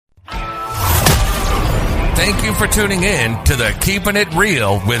Thank you for tuning in to the Keeping It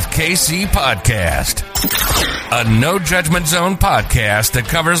Real with KC podcast, a no judgment zone podcast that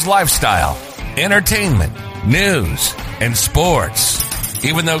covers lifestyle, entertainment, news, and sports.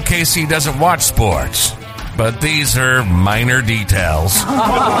 Even though KC doesn't watch sports, but these are minor details.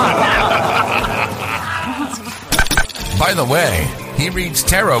 By the way, he reads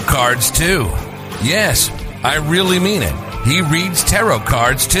tarot cards too. Yes, I really mean it. He reads tarot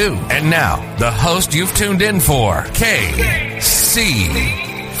cards too. And now, the host you've tuned in for, KC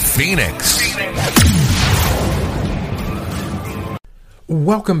Phoenix.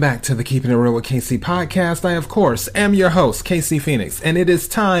 Welcome back to the Keeping It Real with KC podcast. I, of course, am your host, KC Phoenix, and it is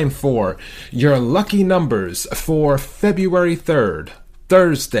time for your lucky numbers for February 3rd,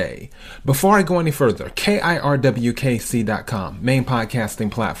 Thursday. Before I go any further, KIRWKC.com, main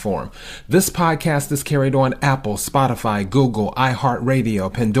podcasting platform. This podcast is carried on Apple, Spotify, Google,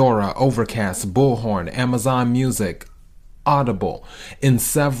 iHeartRadio, Pandora, Overcast, Bullhorn, Amazon Music, Audible, and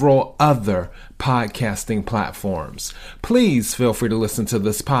several other podcasting platforms. Please feel free to listen to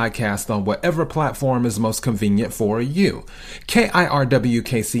this podcast on whatever platform is most convenient for you.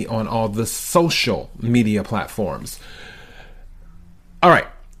 KIRWKC on all the social media platforms. All right,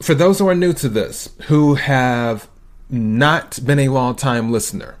 for those who are new to this, who have not been a long-time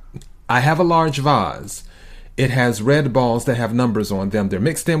listener, I have a large vase. It has red balls that have numbers on them. They're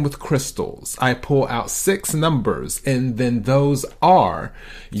mixed in with crystals. I pull out 6 numbers, and then those are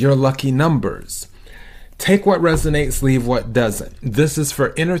your lucky numbers. Take what resonates, leave what doesn't. This is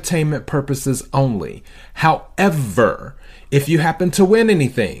for entertainment purposes only. However, if you happen to win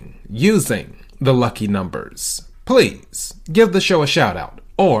anything using the lucky numbers, please give the show a shout out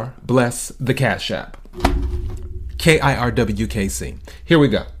or bless the Cash App. KIRWKC. Here we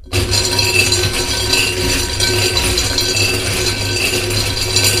go.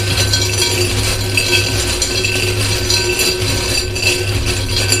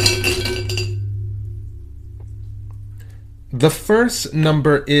 The first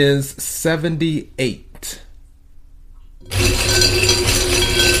number is 78.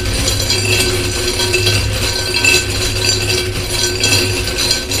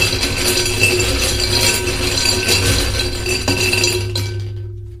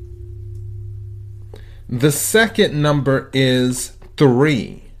 The second number is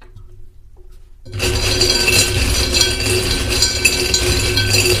 3.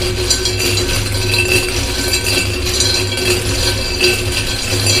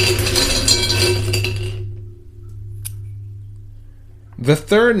 The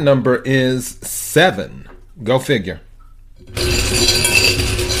third number is 7. Go figure.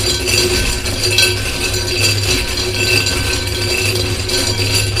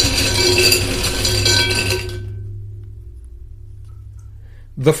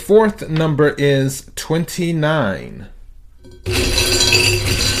 The fourth number is 29.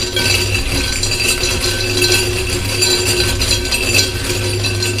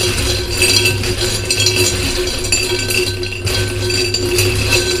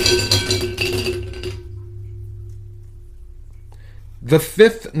 The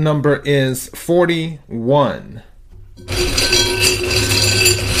fifth number is 41.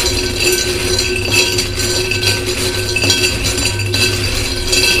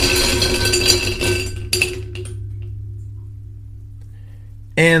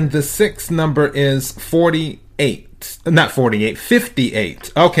 And the sixth number is 48. Not 48,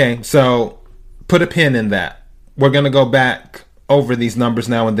 58. Okay, so put a pin in that. We're going to go back over these numbers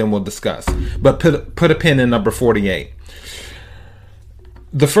now and then we'll discuss. But put a pin in number 48.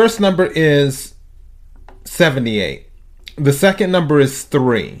 The first number is 78. The second number is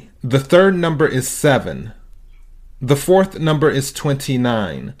 3. The third number is 7. The fourth number is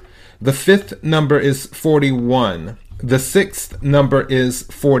 29. The fifth number is 41. The sixth number is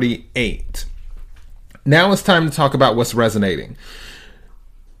 48. Now it's time to talk about what's resonating.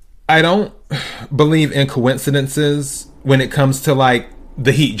 I don't believe in coincidences when it comes to like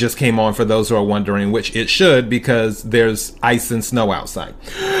the heat just came on, for those who are wondering, which it should because there's ice and snow outside.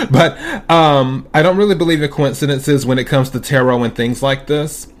 But I don't really believe in coincidences when it comes to tarot and things like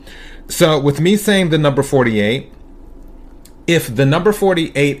this. So with me saying the number 48, if the number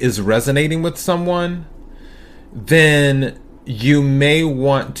 48 is resonating with someone, then you may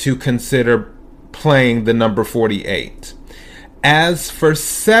want to consider playing the number 48. As for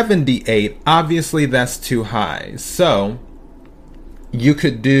 78, obviously that's too high. So you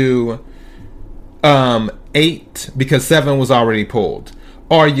could do 8 because 7 was already pulled.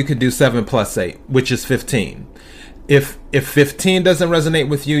 Or you could do 7 plus 8, which is 15. If 15 doesn't resonate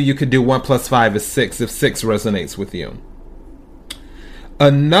with you, you could do 1 plus 5 is 6 if 6 resonates with you.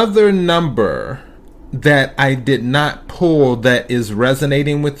 Another number that I did not pull that is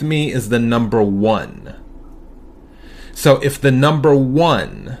resonating with me is the number 1. So if the number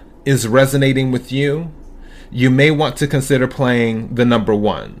 1 is resonating with you, you may want to consider playing the number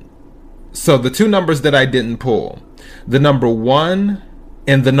 1. So the 2 numbers that I didn't pull, the number 1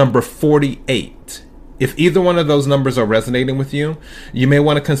 and the number 48. If either one of those numbers are resonating with you, you may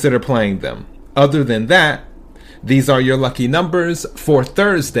want to consider playing them. Other than that, these are your lucky numbers for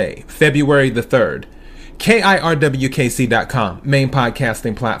Thursday, February the 3rd. KIRWKC.com, main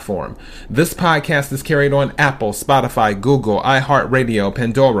podcasting platform. This podcast is carried on Apple, Spotify, Google, iHeartRadio,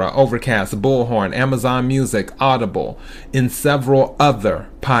 Pandora, Overcast, Bullhorn, Amazon Music, Audible, and several other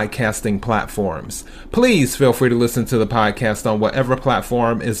podcasting platforms. Please feel free to listen to the podcast on whatever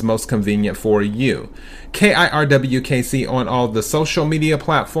platform is most convenient for you. KIRWKC on all the social media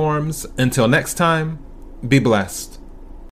platforms. Until next time, be blessed.